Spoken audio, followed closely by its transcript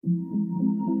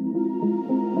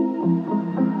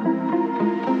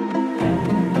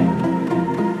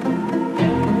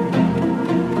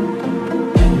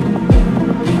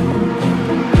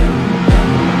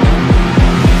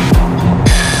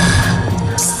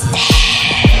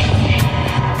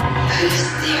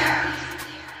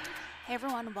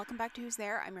everyone, and welcome back to Who's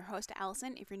There. I'm your host,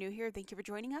 Allison. If you're new here, thank you for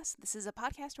joining us. This is a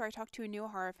podcast where I talk to a new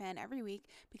horror fan every week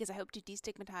because I hope to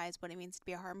destigmatize what it means to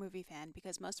be a horror movie fan,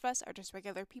 because most of us are just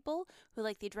regular people who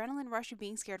like the adrenaline rush of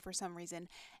being scared for some reason,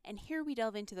 and here we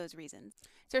delve into those reasons.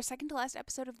 It's our second to last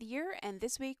episode of the year, and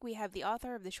this week we have the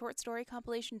author of the short story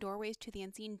compilation Doorways to the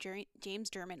Unseen,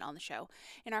 James Dermond, on the show.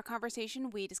 In our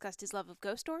conversation, we discussed his love of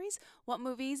ghost stories, what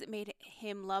movies made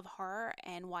him love horror,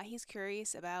 and why he's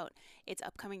curious about its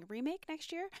upcoming remake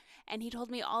next year, and he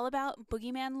told me all about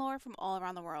boogeyman lore from all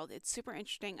around the world. It's super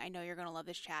interesting. I know you're going to love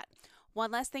this chat.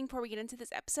 One last thing before we get into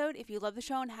this episode: if you love the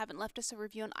show and haven't left us a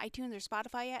review on iTunes or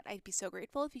Spotify yet, I'd be so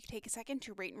grateful if you could take a second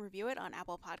to rate and review it on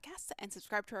Apple Podcasts and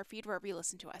subscribe to our feed wherever you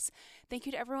listen to us. Thank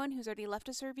you to everyone who's already left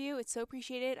us a review. It's so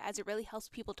appreciated, as it really helps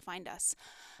people to find us.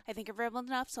 I think I've rambled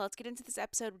enough, so let's get into this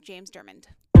episode with James Dermond.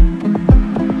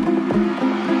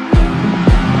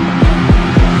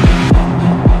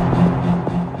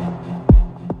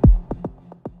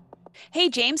 Hey,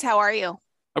 James, how are you?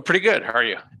 Oh, pretty good. How are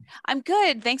you? I'm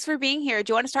good. Thanks for being here.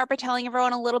 Do you want to start by telling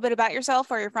everyone a little bit about yourself,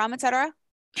 where you're from, etc.?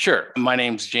 Sure. My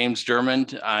name's James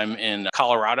Dermond. I'm in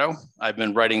Colorado. I've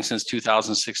been writing since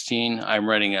 2016. I'm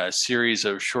writing a series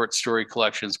of short story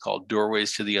collections called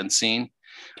Doorways to the Unseen.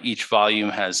 Each volume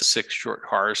has 6 short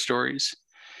horror stories.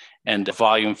 And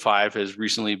volume 5 has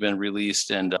recently been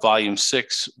released, and volume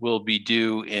 6 will be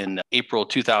due in April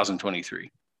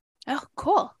 2023. Oh,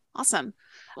 cool. Awesome.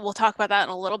 We'll talk about that in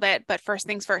a little bit, but first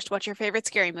things first, what's your favorite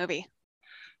scary movie?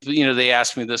 You know, they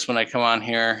ask me this when I come on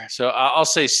here, so I'll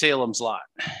say Salem's Lot.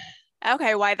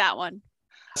 Okay, why that one?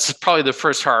 It's probably the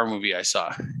first horror movie I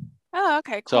saw. Oh,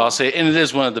 okay, cool. So I'll say, and it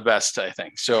is one of the best, I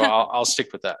think. So I'll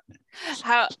stick with that.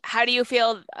 How do you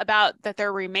feel about that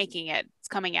they're remaking it? It's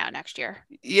coming out next year.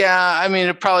 Yeah, I mean,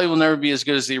 it probably will never be as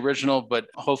good as the original, but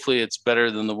hopefully it's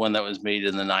better than the one that was made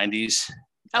in the 90s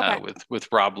with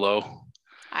Rob Lowe.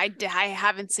 I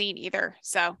haven't seen either,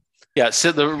 so. Yeah,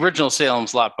 so the original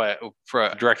Salem's Lot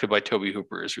directed by Tobe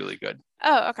Hooper is really good.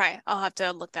 Oh, okay. I'll have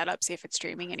to look that up, see if it's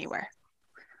streaming anywhere.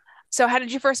 So how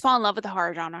did you first fall in love with the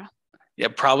horror genre? Yeah,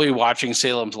 probably watching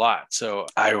Salem's Lot. So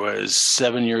I was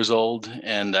 7 years old,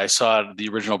 and I saw the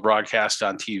original broadcast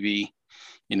on TV,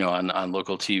 on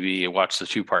local TV. I watched the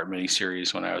 2-part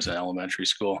miniseries when I was in elementary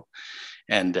school.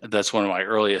 And that's one of my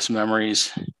earliest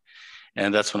memories.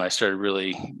 And that's when I started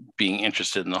really being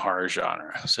interested in the horror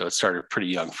genre. So it started pretty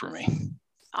young for me.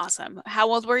 Awesome. How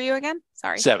old were you again?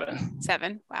 Sorry. 7.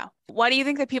 7. Wow. Why do you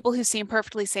think that people who seem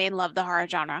perfectly sane love the horror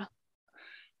genre?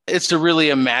 It's a really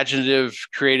imaginative,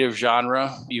 creative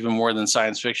genre, even more than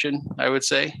science fiction, I would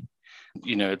say.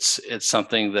 It's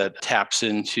something that taps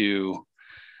into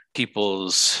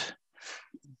people's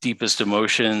deepest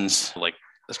emotions, like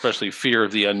especially fear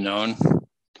of the unknown.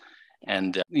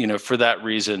 And, for that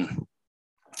reason,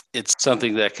 it's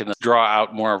something that can draw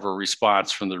out more of a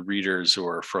response from the readers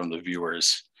or from the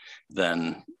viewers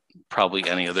than probably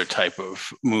any other type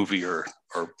of movie or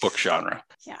book genre.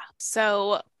 Yeah.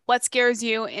 So what scares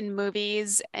you in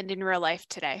movies and in real life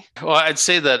today? Well, I'd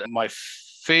say that my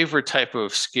favorite type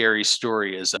of scary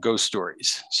story is ghost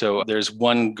stories. So there's at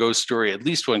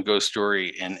least one ghost story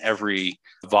in every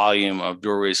volume of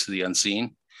Doorways to the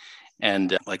Unseen.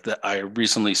 And I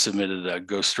recently submitted a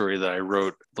ghost story that I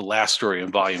wrote, the last story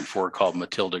in volume 4 called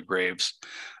Matilda Graves.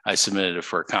 I submitted it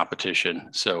for a competition,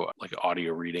 so like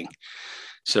audio reading.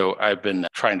 So I've been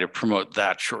trying to promote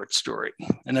that short story.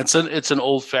 And it's an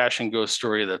old-fashioned ghost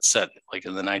story that's set like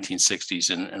in the 1960s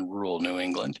in rural New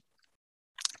England.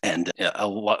 And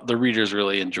the readers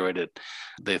really enjoyed it.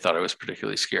 They thought it was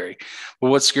particularly scary.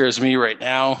 But what scares me right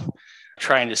now,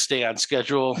 trying to stay on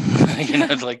schedule,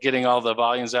 like getting all the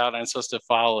volumes out. I'm supposed to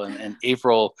follow an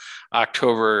April,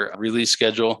 October release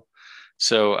schedule.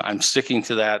 So I'm sticking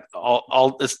to that.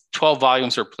 All 12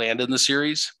 volumes are planned in the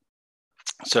series.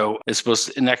 So it's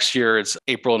supposed to, next year, it's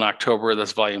April and October.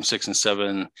 That's volume 6 and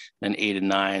 7, then 8 and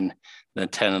 9, then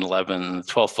 10 and 11, and the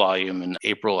 12th volume in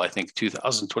April, I think,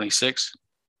 2026.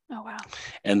 Oh, wow.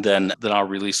 And then I'll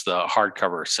release the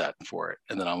hardcover set for it.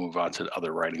 And then I'll move on to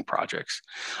other writing projects.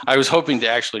 I was hoping to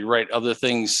actually write other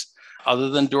things other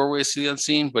than Doorways to the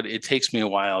Unseen, but it takes me a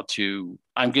while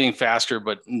I'm getting faster,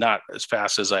 but not as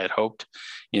fast as I had hoped.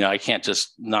 I can't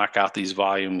just knock out these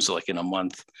volumes like in a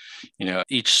month.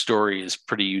 Each story is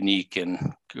pretty unique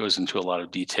and goes into a lot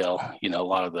of detail. A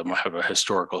lot of them have a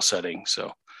historical setting.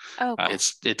 So cool.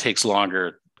 It takes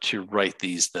longer to write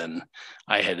these than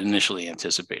I had initially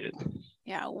anticipated.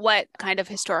 Yeah. What kind of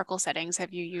historical settings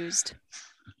have you used?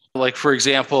 Like, for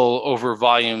example, over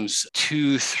volumes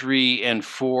 2, 3, and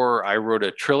 4, I wrote a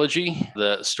trilogy.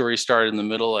 The story started in the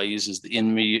middle. I uses the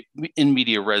in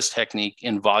media res technique.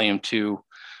 In volume 2,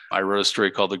 I wrote a story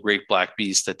called The Great Black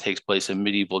Beast that takes place in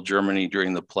medieval Germany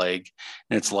during the plague.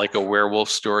 And it's like a werewolf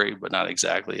story, but not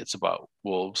exactly. It's about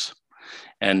wolves.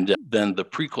 And then the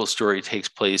prequel story takes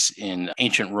place in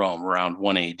ancient Rome around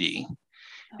 1 AD.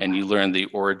 And you learn the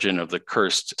origin of the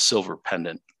cursed silver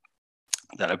pendant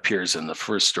that appears in the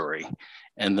first story.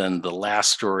 And then the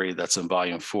last story that's in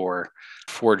volume 4,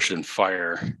 Forged in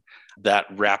Fire, that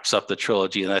wraps up the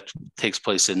trilogy, and that takes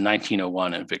place in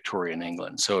 1901 in Victorian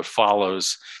England. So it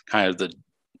follows kind of the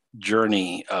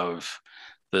journey of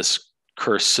this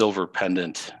cursed silver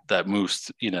pendant that moves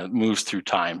through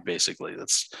time, basically. That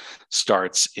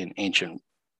starts in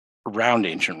around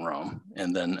ancient Rome,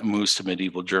 and then moves to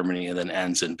medieval Germany, and then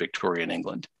ends in Victorian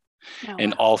England. Oh,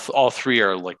 and wow. all three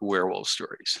are like werewolf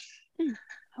stories.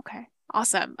 Okay,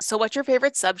 awesome. So what's your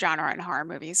favorite subgenre in horror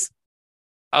movies?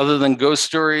 Other than ghost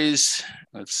stories,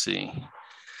 let's see.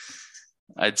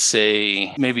 I'd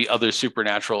say maybe other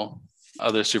supernatural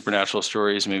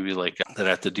stories, maybe like that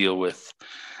have to deal with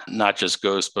not just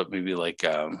ghosts, but maybe like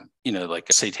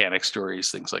like satanic stories,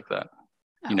 things like that.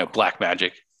 Oh, black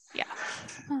magic. Yeah.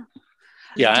 Huh.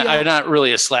 Yeah, I'm not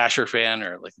really a slasher fan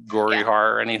or like gory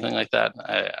horror or anything like that.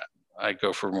 I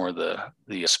go for more the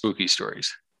spooky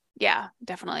stories. Yeah,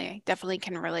 definitely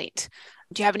can relate.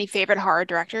 Do you have any favorite horror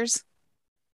directors?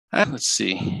 Let's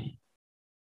see.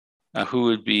 Who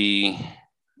would be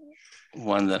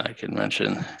one that I can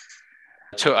mention?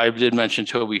 I did mention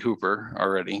Tobe Hooper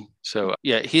already. So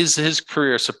yeah, his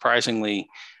career surprisingly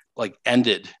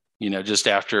ended, just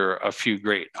after a few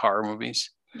great horror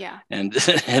movies. Yeah. And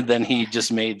then he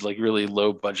just made really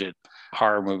low budget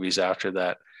horror movies after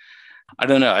that. I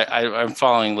don't know. I'm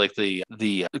following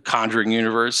the Conjuring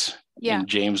universe in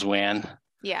James Wan.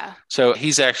 Yeah. So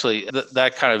he's actually,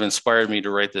 that kind of inspired me to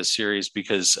write this series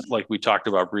because, like we talked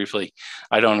about briefly,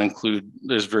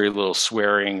 there's very little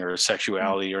swearing or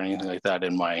sexuality or anything like that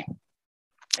in my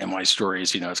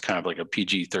stories. It's kind of like a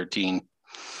PG-13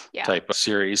 type of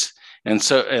series. And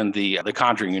the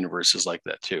Conjuring universe is like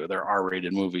that too. There are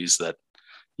R-rated movies that,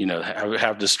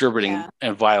 have disturbing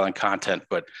and violent content,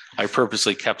 but I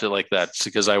purposely kept it like that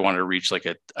because I want to reach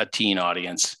a teen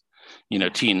audience,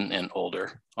 teen and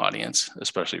older audience,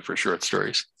 especially for short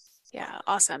stories. Yeah.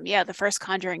 Awesome. Yeah. The first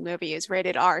Conjuring movie is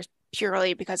rated R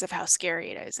purely because of how scary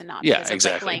it is and not because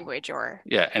of language or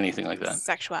anything like that.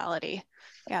 Sexuality.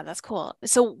 Yeah. That's cool.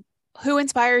 So who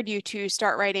inspired you to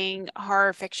start writing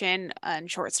horror fiction and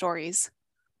short stories?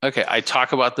 Okay, I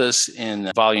talk about this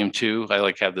in volume 2.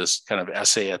 I have this kind of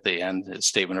essay at the end, a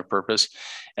statement of purpose.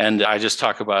 And I just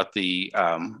talk about the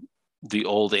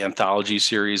old anthology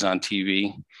series on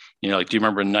TV. Do you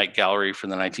remember Night Gallery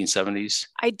from the 1970s?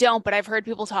 I don't, but I've heard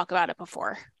people talk about it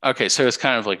before. Okay, so it's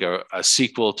kind of like a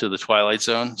sequel to The Twilight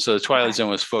Zone. So The Twilight Zone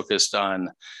was focused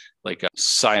on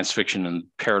science fiction and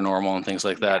paranormal and things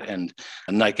like that. And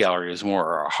Night Gallery is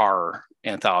more a horror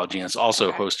anthology. And it's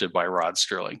also hosted by Rod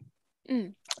Sterling.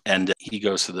 Mm. And he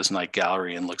goes to this Night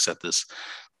Gallery and looks at this,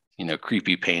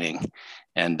 creepy painting.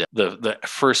 And the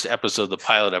first episode, the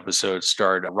pilot episode,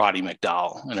 starred Roddy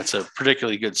McDowall, and it's a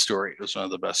particularly good story. It was one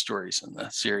of the best stories in the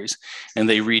series. And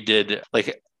they redid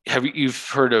you've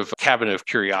heard of Cabinet of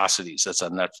Curiosities? That's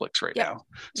on Netflix right now.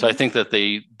 So I think that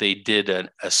they did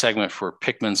a segment for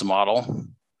Pickman's Model.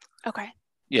 Okay.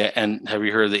 Yeah, and have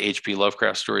you heard of the H.P.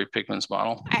 Lovecraft story, Pickman's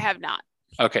Model? I have not.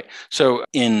 Okay, so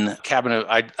in Cabinet,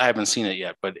 I haven't seen it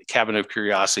yet, but Cabinet of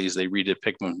Curiosities, they redid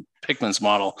Pickman's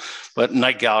Model, but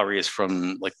Night Gallery is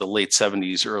from the late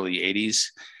 70s, early 80s,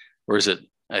 or is it?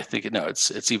 I think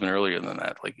it's even earlier than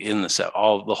that.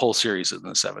 The whole series is in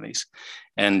the 70s,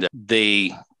 and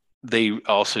they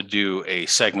also do a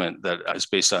segment that is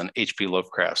based on H.P.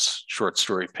 Lovecraft's short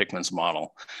story Pickman's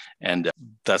Model, and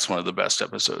that's one of the best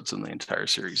episodes in the entire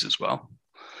series as well.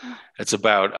 It's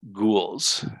about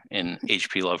ghouls in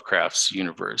H.P. Lovecraft's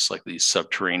universe, the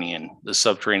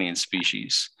subterranean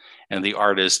species. And the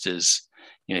artist is,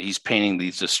 he's painting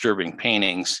these disturbing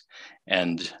paintings,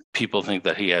 and people think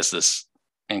that he has this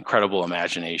incredible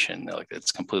imagination.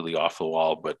 It's completely off the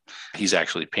wall, but he's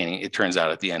actually painting. It turns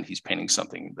out at the end, he's painting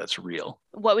something that's real.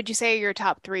 What would you say are your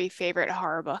top 3 favorite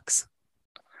horror books?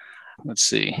 Let's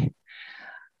see.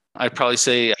 I'd probably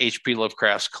say H.P.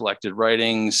 Lovecraft's collected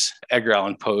writings, Edgar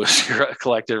Allan Poe's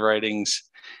collected writings,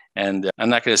 and I'm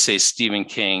not going to say Stephen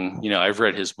King. I've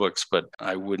read his books, but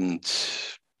I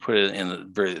wouldn't put it in the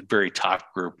very, very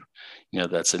top group.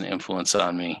 That's an influence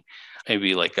on me.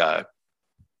 Maybe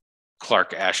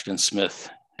Clark Ashton Smith.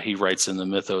 He writes in the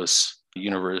Mythos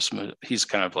universe. He's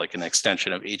kind of like an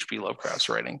extension of H.P. Lovecraft's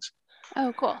writings.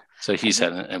 Oh, cool. So he's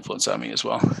had an influence on me as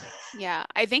well. Yeah,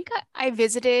 I think I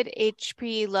visited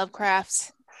H.P.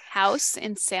 Lovecraft's house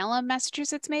in Salem,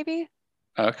 Massachusetts, maybe.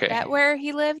 Okay. Is that where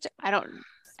he lived? I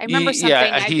remember something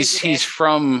Yeah, I visited.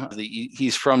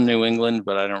 he's from New England,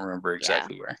 but I don't remember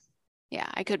exactly where. Yeah,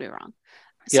 I could be wrong.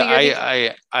 So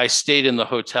Yeah, I stayed in the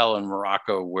hotel in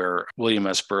Morocco where William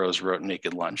S. Burroughs wrote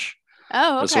Naked Lunch.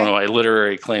 Oh, That's one of okay. my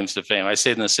literary claims to fame. I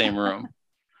stayed in the same room.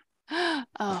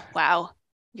 Oh, wow.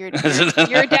 You're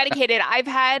dedicated. I've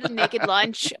had Naked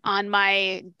Lunch on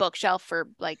my bookshelf for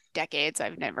like decades.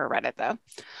 I've never read it though.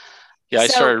 Yeah, I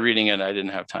So, started reading it. I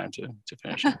didn't have time to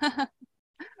finish it.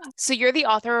 so you're the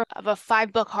author of a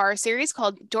 5-book horror series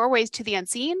called Doorways to the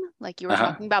Unseen, like you were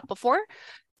talking about before.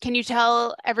 Can you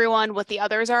tell everyone what the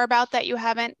others are about that you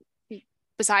haven't,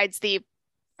 besides the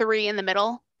 3 in the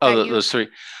middle? Oh, those 3.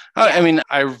 Yeah. I mean,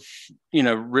 I've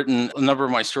written a number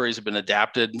of my stories have been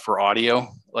adapted for audio,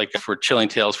 like for Chilling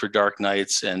Tales for Dark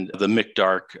Nights and the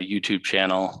McDark YouTube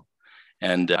channel.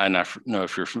 And I don't know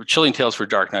if you're Chilling Tales for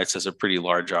Dark Nights has a pretty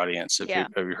large audience. Have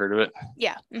you heard of it?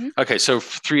 Yeah. Mm-hmm. Okay, so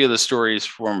 3 of the stories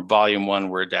from Volume 1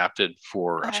 were adapted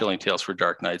for Chilling Tales for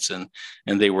Dark Nights, and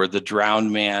they were The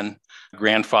Drowned Man,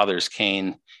 Grandfather's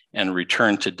Cane, and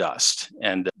Return to Dust.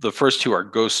 And the first 2 are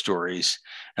ghost stories,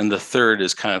 and the third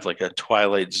is kind of like a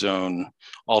Twilight Zone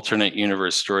alternate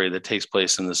universe story that takes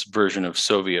place in this version of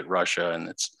Soviet Russia, and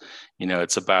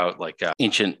it's about like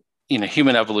ancient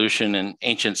human evolution and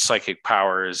ancient psychic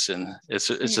powers, and it's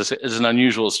an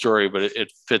unusual story, but it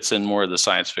fits in more of the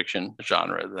science fiction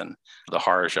genre than the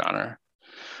horror genre.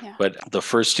 Yeah. But the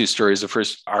first 2 stories,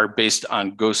 are based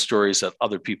on ghost stories that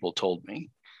other people told me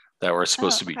that were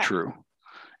supposed to be true,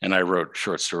 and I wrote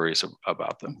short stories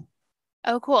about them.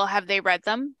 Oh, cool. Have they read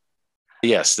them?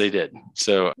 Yes, they did.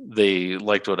 So they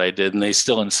liked what I did, and they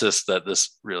still insist that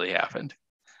this really happened.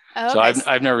 Oh, okay. So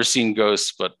I've never seen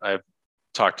ghosts, but I've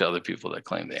talked to other people that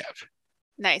claim they have.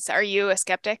 Nice. Are you a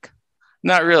skeptic?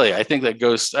 Not really. I think that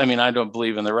ghosts, I mean, I don't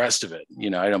believe in the rest of it.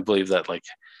 I don't believe that like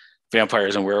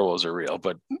vampires and werewolves are real,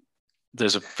 but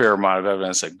there's a fair amount of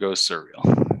evidence that ghosts are real.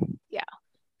 Yeah.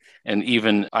 And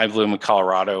even I live in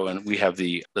Colorado, and we have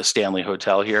the Stanley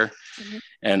Hotel here,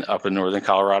 and up in northern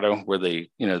Colorado, where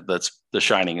that's The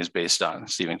Shining is based on,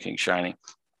 Stephen King's Shining.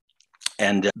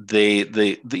 And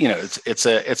it's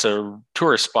a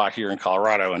tourist spot here in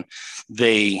Colorado, and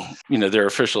their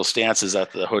official stance is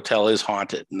that the hotel is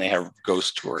haunted, and they have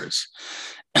ghost tours,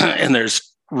 and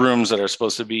there's rooms that are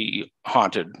supposed to be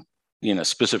haunted,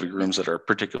 specific rooms that are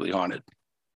particularly haunted.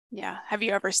 Yeah. Have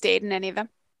you ever stayed in any of them?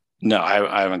 No,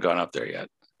 I haven't gone up there yet.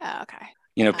 Oh, okay.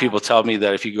 People tell me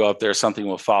that if you go up there, something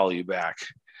will follow you back.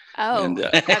 Oh, and,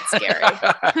 that's scary.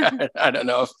 I don't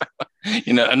know if,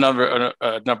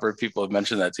 a number of people have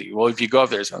mentioned that to you. Well, if you go up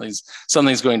there,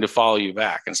 something's going to follow you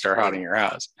back and start haunting your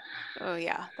house. Oh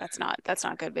yeah, that's not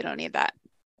good. We don't need that.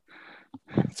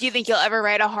 Do you think you'll ever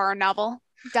write a horror novel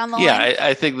down the line? Yeah,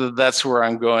 I think that's where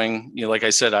I'm going. Like I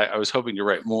said, I was hoping to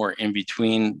write more in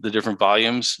between the different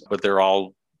volumes, but they're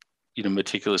all,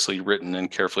 meticulously written and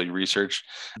carefully researched.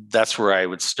 That's where I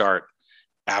would start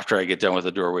after I get done with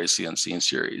the Doorways to the Unseen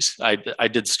series. I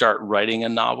did start writing a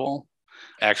novel,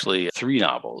 actually 3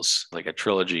 novels, like a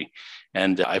trilogy,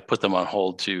 and I put them on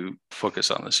hold to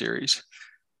focus on the series.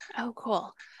 Oh,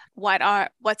 cool.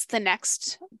 What's the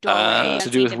next doorway? To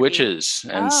do with witches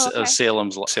and Salem,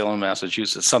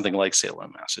 Massachusetts, something like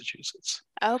Salem, Massachusetts.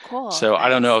 Oh, cool. So nice. I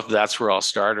don't know if that's where I'll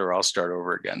start or I'll start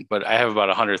over again, but I have about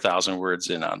 100,000 words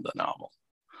in on the novel.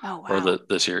 Oh, wow. Or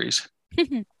the series.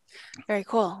 Very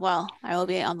cool. Well, I will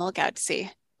be on the lookout to see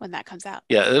when that comes out.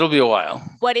 Yeah, it'll be a while.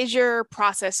 What is your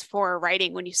process for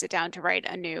writing when you sit down to write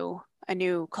a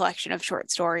new collection of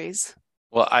short stories?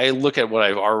 Well, I look at what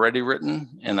I've already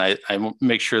written, and I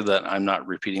make sure that I'm not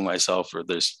repeating myself, or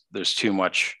there's too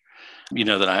much,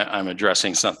 that I'm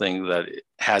addressing something that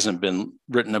hasn't been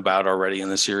written about already in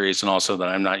the series, and also that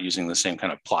I'm not using the same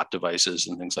kind of plot devices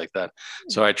and things like that.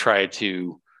 So I try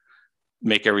to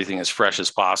make everything as fresh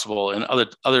as possible. And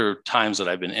other times that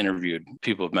I've been interviewed,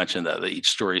 people have mentioned that each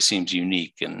story seems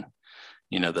unique, and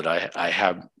that I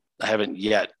haven't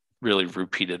yet really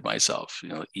repeated myself.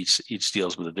 Each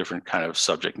deals with a different kind of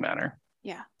subject matter.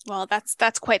 Yeah, well,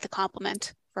 that's quite the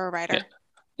compliment for a writer.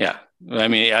 Yeah. I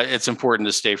mean, it's important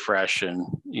to stay fresh, and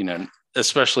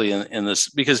especially in this,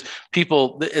 because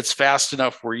people, it's fast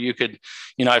enough where you could,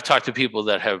 I've talked to people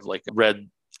that have like read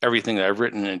everything that I've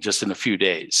written in just in a few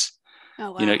days.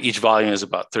 Oh, wow. Each volume is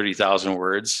about 30,000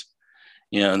 words,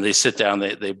 and they sit down,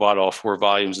 they bought all 4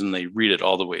 volumes, and they read it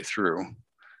all the way through,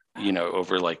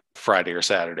 over like Friday or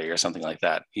Saturday or something like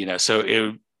that.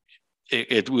 So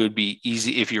it would be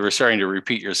easy if you were starting to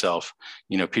repeat yourself,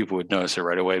 people would notice it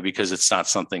right away, because it's not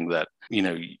something that,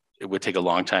 it would take a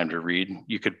long time to read.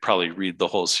 You could probably read the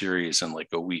whole series in like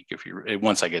a week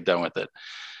once I get done with it.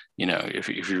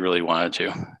 if you really wanted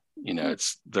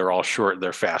to. They're all short,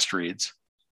 they're fast reads.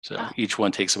 So each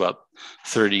one takes about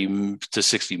 30 to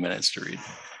 60 minutes to read.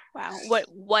 Wow.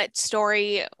 What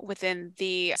story within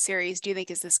the series do you think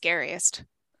is the scariest?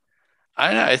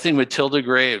 I think Matilda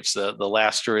Graves, the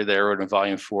last story that I wrote in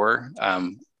volume 4,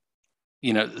 some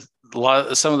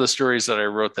of the stories that I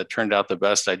wrote that turned out the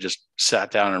best, I just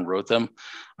sat down and wrote them.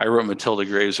 I wrote Matilda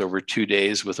Graves over 2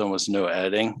 days with almost no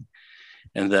editing.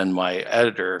 And then my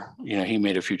editor, he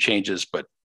made a few changes, but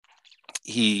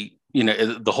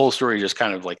the whole story just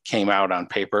kind of like came out on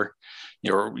paper,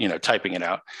 typing it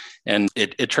out. And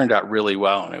it turned out really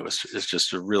well. And it's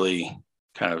just a really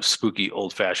kind of spooky,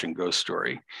 old-fashioned ghost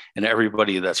story. And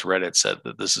everybody that's read it said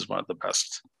that this is one of the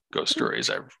best ghost stories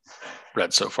I've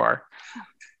read so far.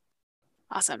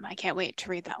 Awesome. I can't wait to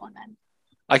read that one then.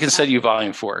 I can send you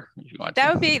volume 4 if you want.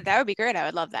 That would be great. I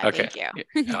would love that. Okay. Thank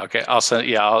you. Okay.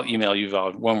 I'll email you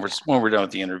when we're done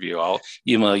with the interview. I'll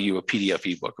email you a PDF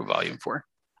ebook of volume 4.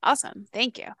 Awesome.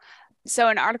 Thank you. So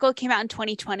an article came out in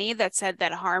 2020 that said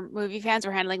that horror movie fans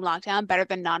were handling lockdown better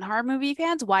than non-horror movie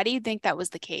fans. Why do you think that was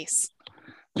the case?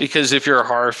 Because if you're a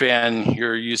horror fan,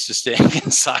 you're used to staying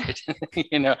inside.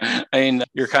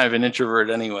 You're kind of an introvert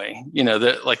anyway.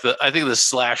 I think the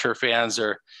slasher fans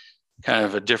are kind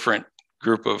of a different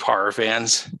group of horror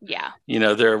fans. Yeah.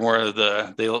 They're more of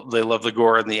they love the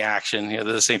gore and the action. They're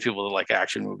the same people that like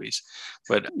action movies.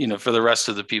 But for the rest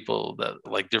of the people that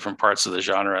like different parts of the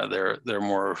genre, they're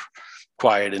more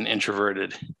quiet and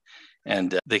introverted,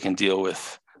 and they can deal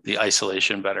with the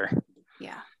isolation better.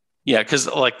 Yeah. Yeah, because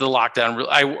like the lockdown,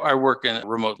 I work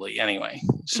remotely anyway,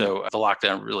 so the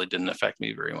lockdown really didn't affect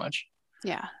me very much.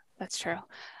 Yeah, that's true.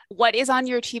 What is on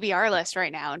your TBR list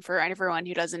right now? And for everyone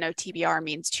who doesn't know, TBR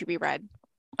means to be read.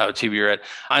 Oh, to be read.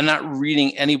 I'm not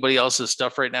reading anybody else's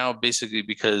stuff right now, basically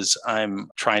because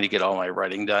I'm trying to get all my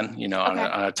writing done, on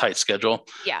a tight schedule.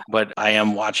 Yeah. But I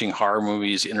am watching horror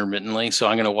movies intermittently. So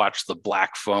I'm going to watch The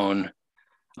Black Phone,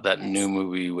 that new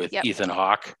movie with Ethan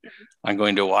Hawke. I'm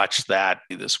going to watch that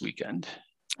this weekend.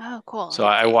 Oh, cool. So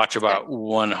I watch about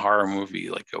one horror movie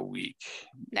like a week,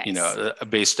 nice.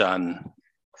 Based on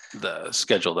the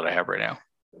schedule that I have right now.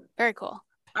 Very cool.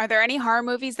 Are there any horror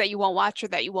movies that you won't watch or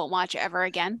that you won't watch ever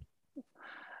again?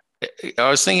 I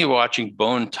was thinking of watching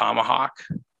Bone Tomahawk.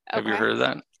 Have you heard of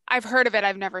that? I've heard of it.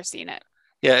 I've never seen it.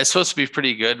 Yeah, it's supposed to be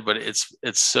pretty good, but it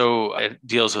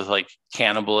deals with like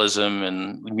cannibalism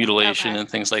and mutilation and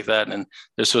things like that. And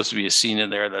there's supposed to be a scene in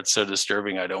there that's so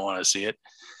disturbing, I don't want to see it.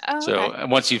 Oh, so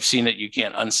once you've seen it, you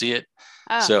can't unsee it.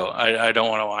 Oh. So I don't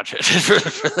want to watch it for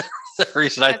that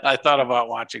reason. I thought about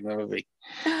watching the movie.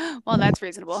 Well, that's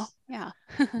reasonable. Yeah.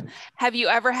 Have you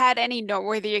ever had any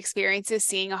noteworthy experiences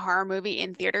seeing a horror movie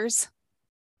in theaters?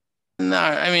 No,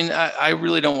 I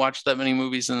really don't watch that many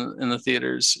movies in the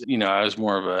theaters. I was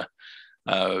more of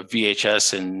a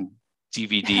VHS and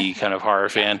DVD kind of horror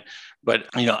fan. But,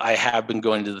 I have been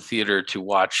going to the theater to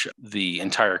watch the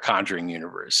entire Conjuring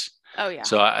universe. Oh, yeah.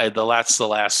 So that's the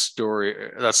last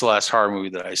horror movie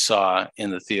that I saw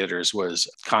in the theaters was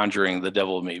Conjuring, The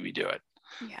Devil Made Me Do It.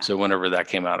 Yeah. So whenever that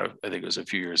came out, I think it was a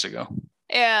few years ago.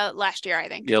 Last year, I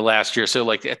think. Yeah, last year. So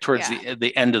like towards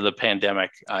the end of the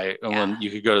pandemic, when you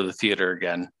could go to the theater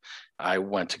again, I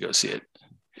went to go see it.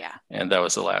 Yeah. And that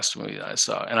was the last movie that I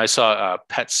saw. And I saw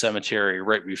Pet Sematary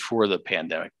right before the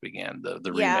pandemic began,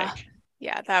 the remake.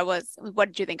 Yeah, that was, what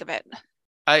did you think of it?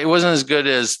 It wasn't as good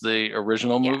as the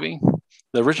original movie.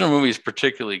 The original movie is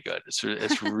particularly good.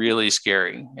 It's really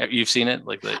scary. You've seen it?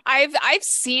 I've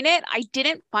seen it. I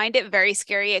didn't find it very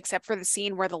scary, except for the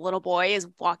scene where the little boy is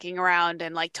walking around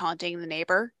and like taunting the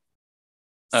neighbor.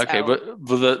 Okay, but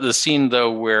the scene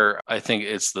though where I think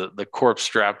it's the corpse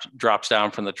drops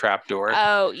down from the trap door.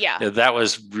 Oh yeah, that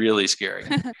was really scary.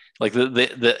 Like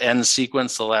the end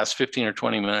sequence, the last 15 or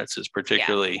 20 minutes is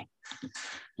particularly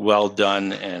well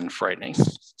done and frightening.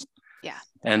 Yeah.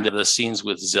 And the scenes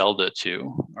with Zelda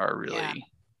too are really.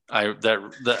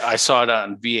 I saw it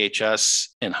on VHS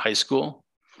in high school.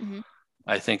 Mm-hmm.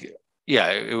 I think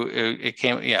it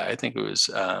came. Yeah, I think it was.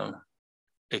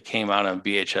 It came out on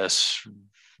VHS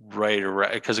right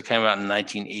around because it came out in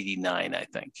 1989, I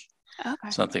think. Okay.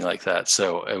 Something like that.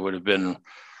 So it would have been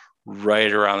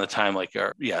right around the time, like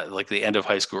the end of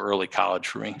high school, early college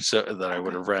for me, so that I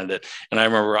would have rented it. And I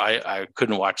remember I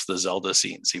couldn't watch the Zelda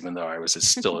scenes, even though I was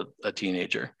still a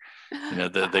teenager.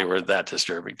 They were that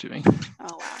disturbing to me.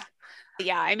 Oh, wow.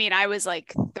 Yeah, I was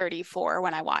like 34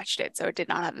 when I watched it, so it did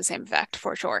not have the same effect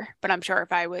for sure. But I'm sure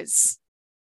if I was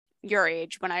your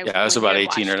age when I was about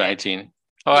 18 or 19.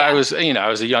 Oh, yeah. I was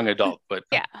a young adult, but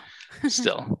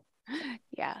still.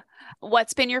 Yeah.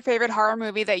 What's been your favorite horror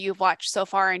movie that you've watched so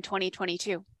far in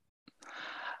 2022?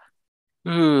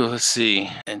 Ooh, let's see.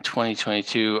 In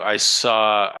 2022, I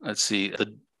saw, let's see,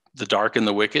 the Dark and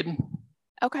the Wicked.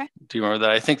 Okay. Do you remember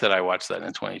that? I think that I watched that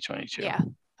in 2022. Yeah.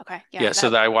 Okay. Yeah. Yeah, so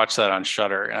that I watched that on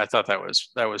Shudder, and I thought that was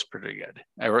pretty good.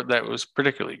 That was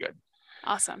particularly good.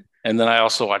 Awesome. And then I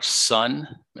also watched Sun.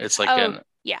 It's like Oh,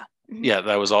 yeah. yeah,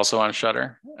 that was also on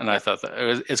Shudder, and I Yep. thought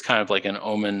that it's kind of like an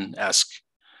Omen-esque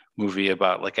movie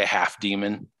about like a half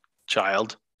demon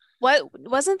child. What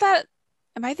wasn't that?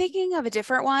 Am I thinking of a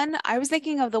different one? I was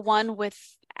thinking of the one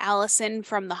with Allison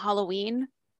from the Halloween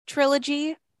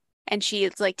trilogy, and she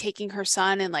is like taking her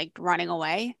son and like running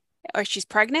away, or she's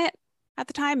pregnant at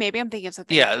the time. Maybe I'm thinking of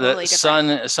something Yeah, the totally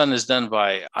different. Sun is done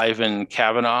by Ivan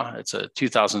Kavanaugh. It's a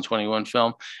 2021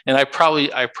 film, and I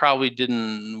probably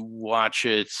didn't watch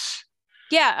it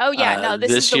Yeah. Oh, yeah. No, this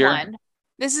is this the year. one.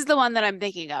 This is the one that I'm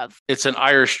thinking of. It's an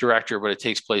Irish director, but it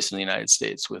takes place in the United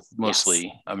States with Yes.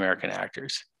 mostly American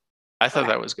actors. I thought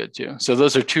Okay. that was good too. So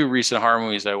those are two recent horror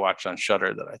movies I watched on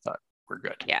Shudder that I thought were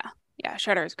good. Yeah. Yeah.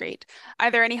 Shudder is great.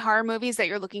 Are there any horror movies that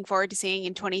you're looking forward to seeing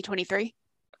in 2023?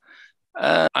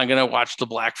 I'm gonna watch The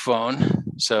Black Phone.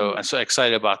 So I'm so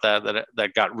excited about that.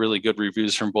 That got really good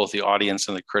reviews from both the audience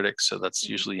and the critics. So that's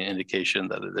usually an indication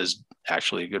that it is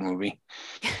actually a good movie.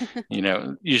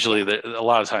 Usually Yeah. a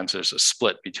lot of times there's a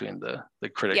split between the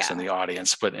critics and Yeah. the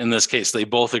audience, but in this case, they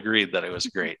both agreed that it was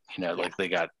great. Yeah. Like they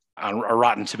got on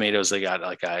Rotten Tomatoes, they got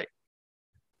like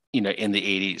in the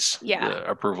 80s, Yeah. the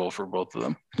approval for both of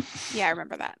them. Yeah. I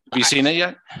remember that. Have you seen it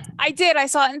yet? I did. I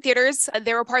saw it in theaters.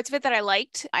 There were parts of it that I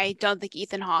liked. I don't think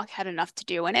Ethan Hawke had enough to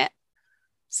do in it.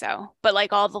 So, but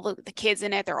like all the kids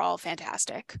in it, they're all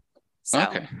fantastic. So,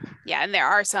 Okay. yeah, and there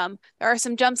are some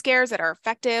jump scares that are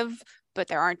effective, but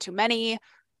there aren't too many.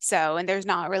 So, and there's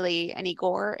not really any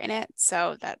gore in it.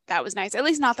 So that was nice. At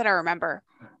least not that I remember.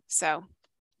 So,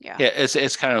 yeah. Yeah,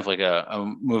 it's kind of like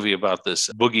a movie about this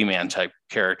boogeyman type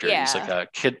character. He's like Yeah.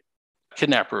 a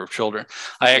kidnapper of children.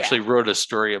 I actually wrote a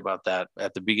story about that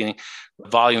at the beginning.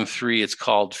 Volume 3, it's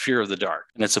called Fear of the Dark,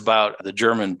 and it's about the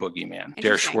German boogeyman,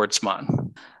 Der Interesting.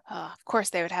 Schwartzmann. Of course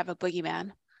they would have a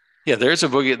boogeyman. Yeah, there's a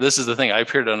boogie. This is the thing. I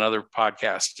appeared on another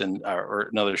podcast and or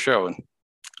another show, and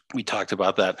we talked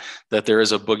about that there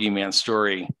is a boogeyman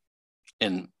story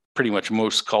in pretty much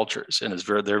most cultures, and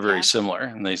they're very Yeah. similar.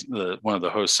 And one of the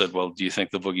hosts said, "Well, do you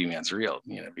think the boogeyman's real?"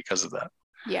 Because of that.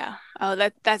 Yeah. Oh,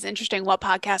 that's interesting. What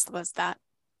podcast was that?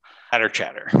 Splatter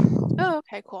Chatter. Oh,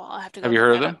 okay, cool. I'll have to go Have you look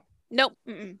heard of that them? up. Nope.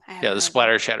 I Yeah, haven't the heard of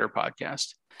Splatter Chatter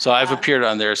podcast. So I've them. appeared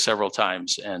on there several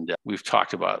times, and we've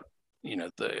talked about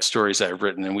the stories that I've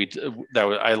written. And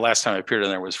last time I appeared on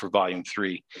there was for Volume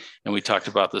 3, and we talked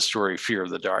about the story Fear of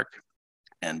the Dark,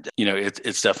 and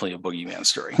it's definitely a boogeyman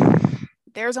story.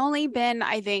 There's only been,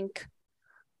 I think,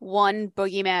 one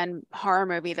boogeyman horror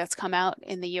movie that's come out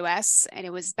in the US, and it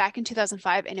was back in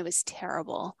 2005, and it was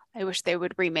terrible. I wish they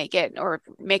would remake it or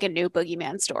make a new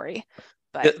boogeyman story.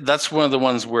 But That's one of the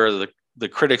ones where the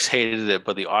critics hated it,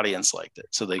 but the audience liked it.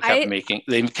 So they kept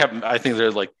I think there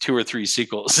are like 2 or 3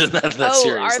 sequels in that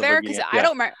series. Are the there? Because boogeyman. I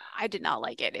don't remember. I did not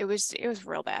like it. It was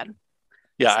real bad.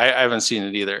 Yeah, I haven't seen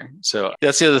it either. So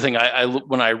that's the other thing.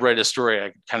 When I write a story,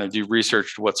 I kind of do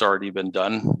research to what's already been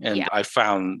done, and Yeah. I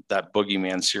found that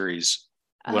Boogeyman series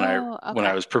when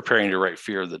I was preparing to write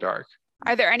Fear of the Dark.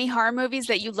 Are there any horror movies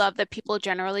that you love that people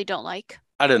generally don't like?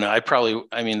 I don't know.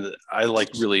 I like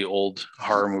really old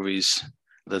horror movies.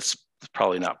 That's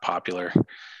probably not popular.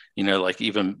 Like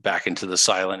even back into the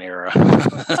silent era,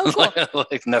 Oh, cool.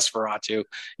 like Nosferatu.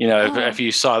 If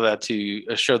you showed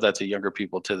that to younger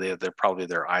people today, they're probably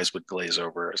their eyes would glaze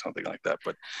over or something like that.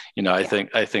 But I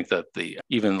think that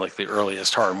even like the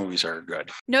earliest horror movies are good.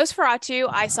 Nosferatu,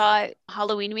 I saw it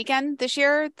Halloween weekend this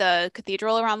year. The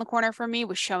cathedral around the corner from me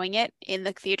was showing it in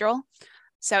the cathedral.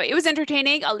 So it was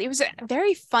entertaining. It was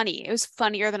very funny. It was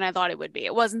funnier than I thought it would be.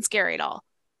 It wasn't scary at all,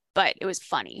 but it was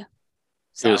funny.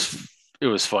 So It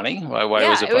was funny. Why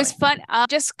was it funny? It was fun.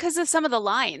 Just because of some of the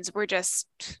lines were just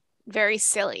very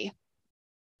silly.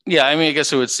 Yeah, I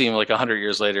guess it would seem like 100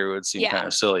 years later, it would seem kind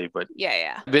of silly, but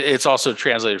but it's also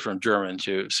translated from German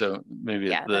too, so maybe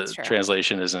the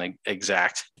translation isn't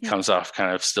exact. It comes off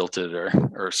kind of stilted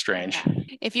or strange.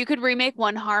 Yeah. If you could remake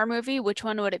one horror movie, which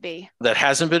one would it be? That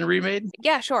hasn't been remade?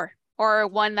 Yeah, sure. Or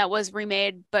one that was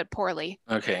remade but poorly.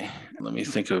 Okay, let me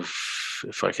think of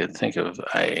if I could think of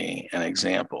an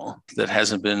example that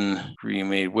hasn't been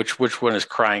remade. Which one is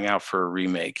crying out for a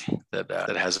remake that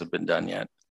hasn't been done yet?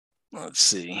 Let's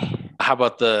see. How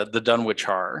about the Dunwich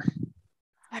Horror?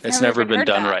 It's never been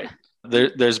done right.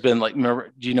 There's been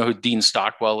remember, do you know who Dean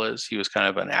Stockwell is? He was kind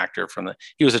of an actor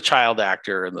he was a child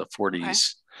actor in the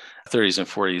 40s, 30s and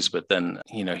 40s, but then,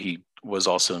 he was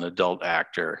also an adult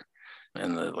actor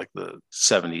in the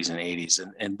 70s and 80s.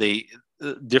 And they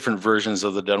different versions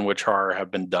of the Dunwich Horror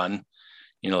have been done,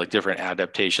 like different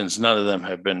adaptations. None of them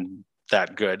have been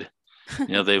that good.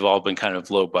 They've all been kind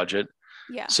of low budget.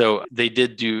 Yeah. So they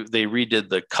redid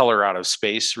The Color Out of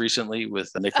Space recently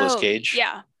with Nicolas Cage.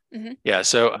 Yeah. Mm-hmm. Yeah.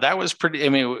 So that was pretty,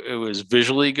 it was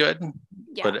visually good,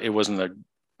 but it wasn't a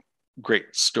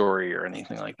great story or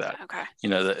anything like that. Okay.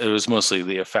 It was mostly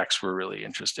the effects were really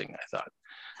interesting, I thought,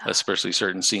 especially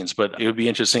certain scenes. But it would be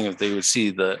interesting if they would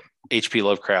see the H.P.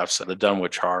 Lovecraft's The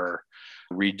Dunwich Horror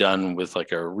redone with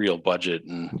like a real budget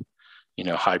and,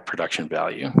 high production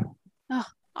value. Oh,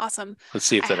 awesome. Let's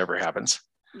see if that ever happens.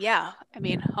 Yeah.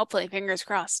 Hopefully, fingers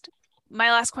crossed.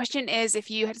 My last question is,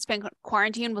 if you had to spend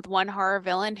quarantine with one horror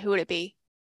villain, who would it be?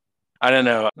 I don't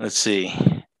know. Let's see.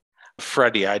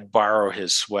 Freddy, I'd borrow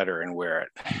his sweater and wear it.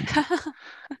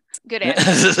 Good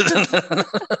answer.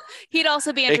 He'd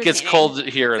also be entertaining. It gets cold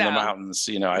here in the mountains.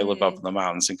 I live up in the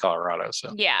mountains in Colorado.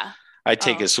 So yeah, I'd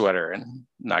take his sweater and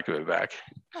not give it back.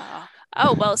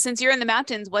 Oh, well, since you're in the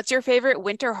mountains, what's your favorite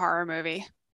winter horror movie?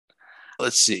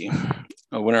 Let's see.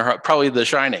 Probably The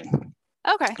Shining.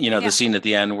 Okay. The scene at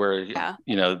the end where,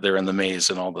 they're in the maze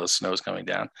and all the snow's coming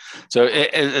down. So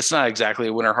it's not exactly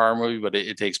a winter horror movie, but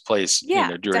it takes place,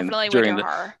 during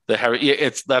horror. the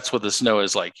heavy, that's what the snow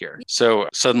is like here. So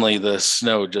suddenly the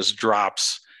snow just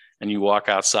drops and you walk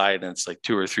outside and it's like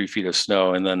 2 or 3 feet of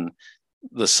snow. And then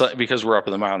the sun, because we're up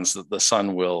in the mountains, the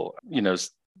sun will,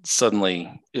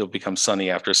 suddenly it'll become sunny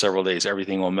after several days,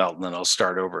 everything will melt and then it'll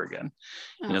start over again.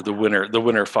 The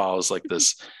winter follows like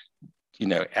this,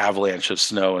 avalanche of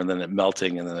snow and then it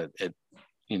melting and then it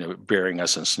burying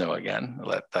us in snow again,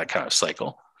 that kind of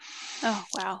cycle. Oh,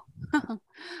 wow. All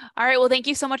right. Well, thank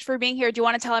you so much for being here. Do you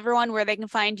want to tell everyone where they can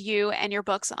find you and your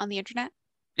books on the internet?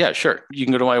 Yeah, sure. You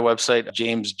can go to my website,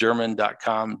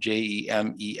 jamesdermond.com,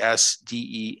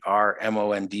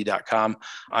 JEMESDERMOND.com.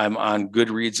 I'm on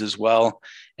Goodreads as well.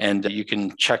 And you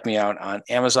can check me out on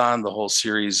Amazon. The whole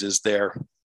series is there.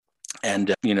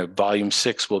 And, volume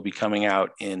 6 will be coming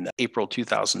out in April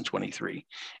 2023.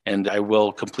 And I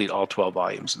will complete all 12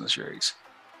 volumes in the series.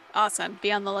 Awesome.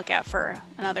 Be on the lookout for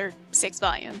another 6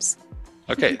 volumes.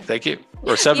 Okay. Thank you.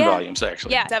 Or 7 volumes,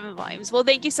 actually. Yeah, 7 volumes. Well,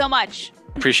 thank you so much.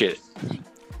 Appreciate it.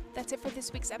 That's it for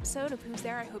this week's episode of Who's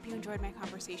There. I hope you enjoyed my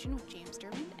conversation with James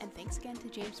Dermond, and thanks again to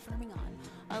James for coming on.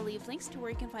 I'll leave links to where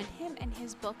you can find him and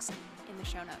his books in the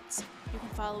show notes. You can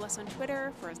follow us on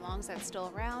Twitter for as long as that's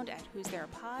still around at Who's There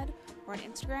Pod, or on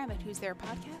Instagram at Who's There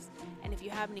Podcast. And if you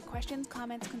have any questions,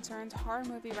 comments, concerns, horror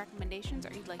movie recommendations,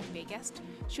 or you'd like to be a guest,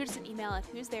 shoot us an email at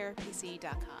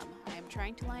whostherepc.com. I am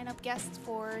trying to line up guests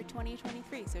for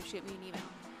 2023, so shoot me an email.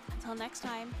 Until next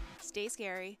time, stay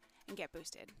scary and get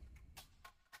boosted.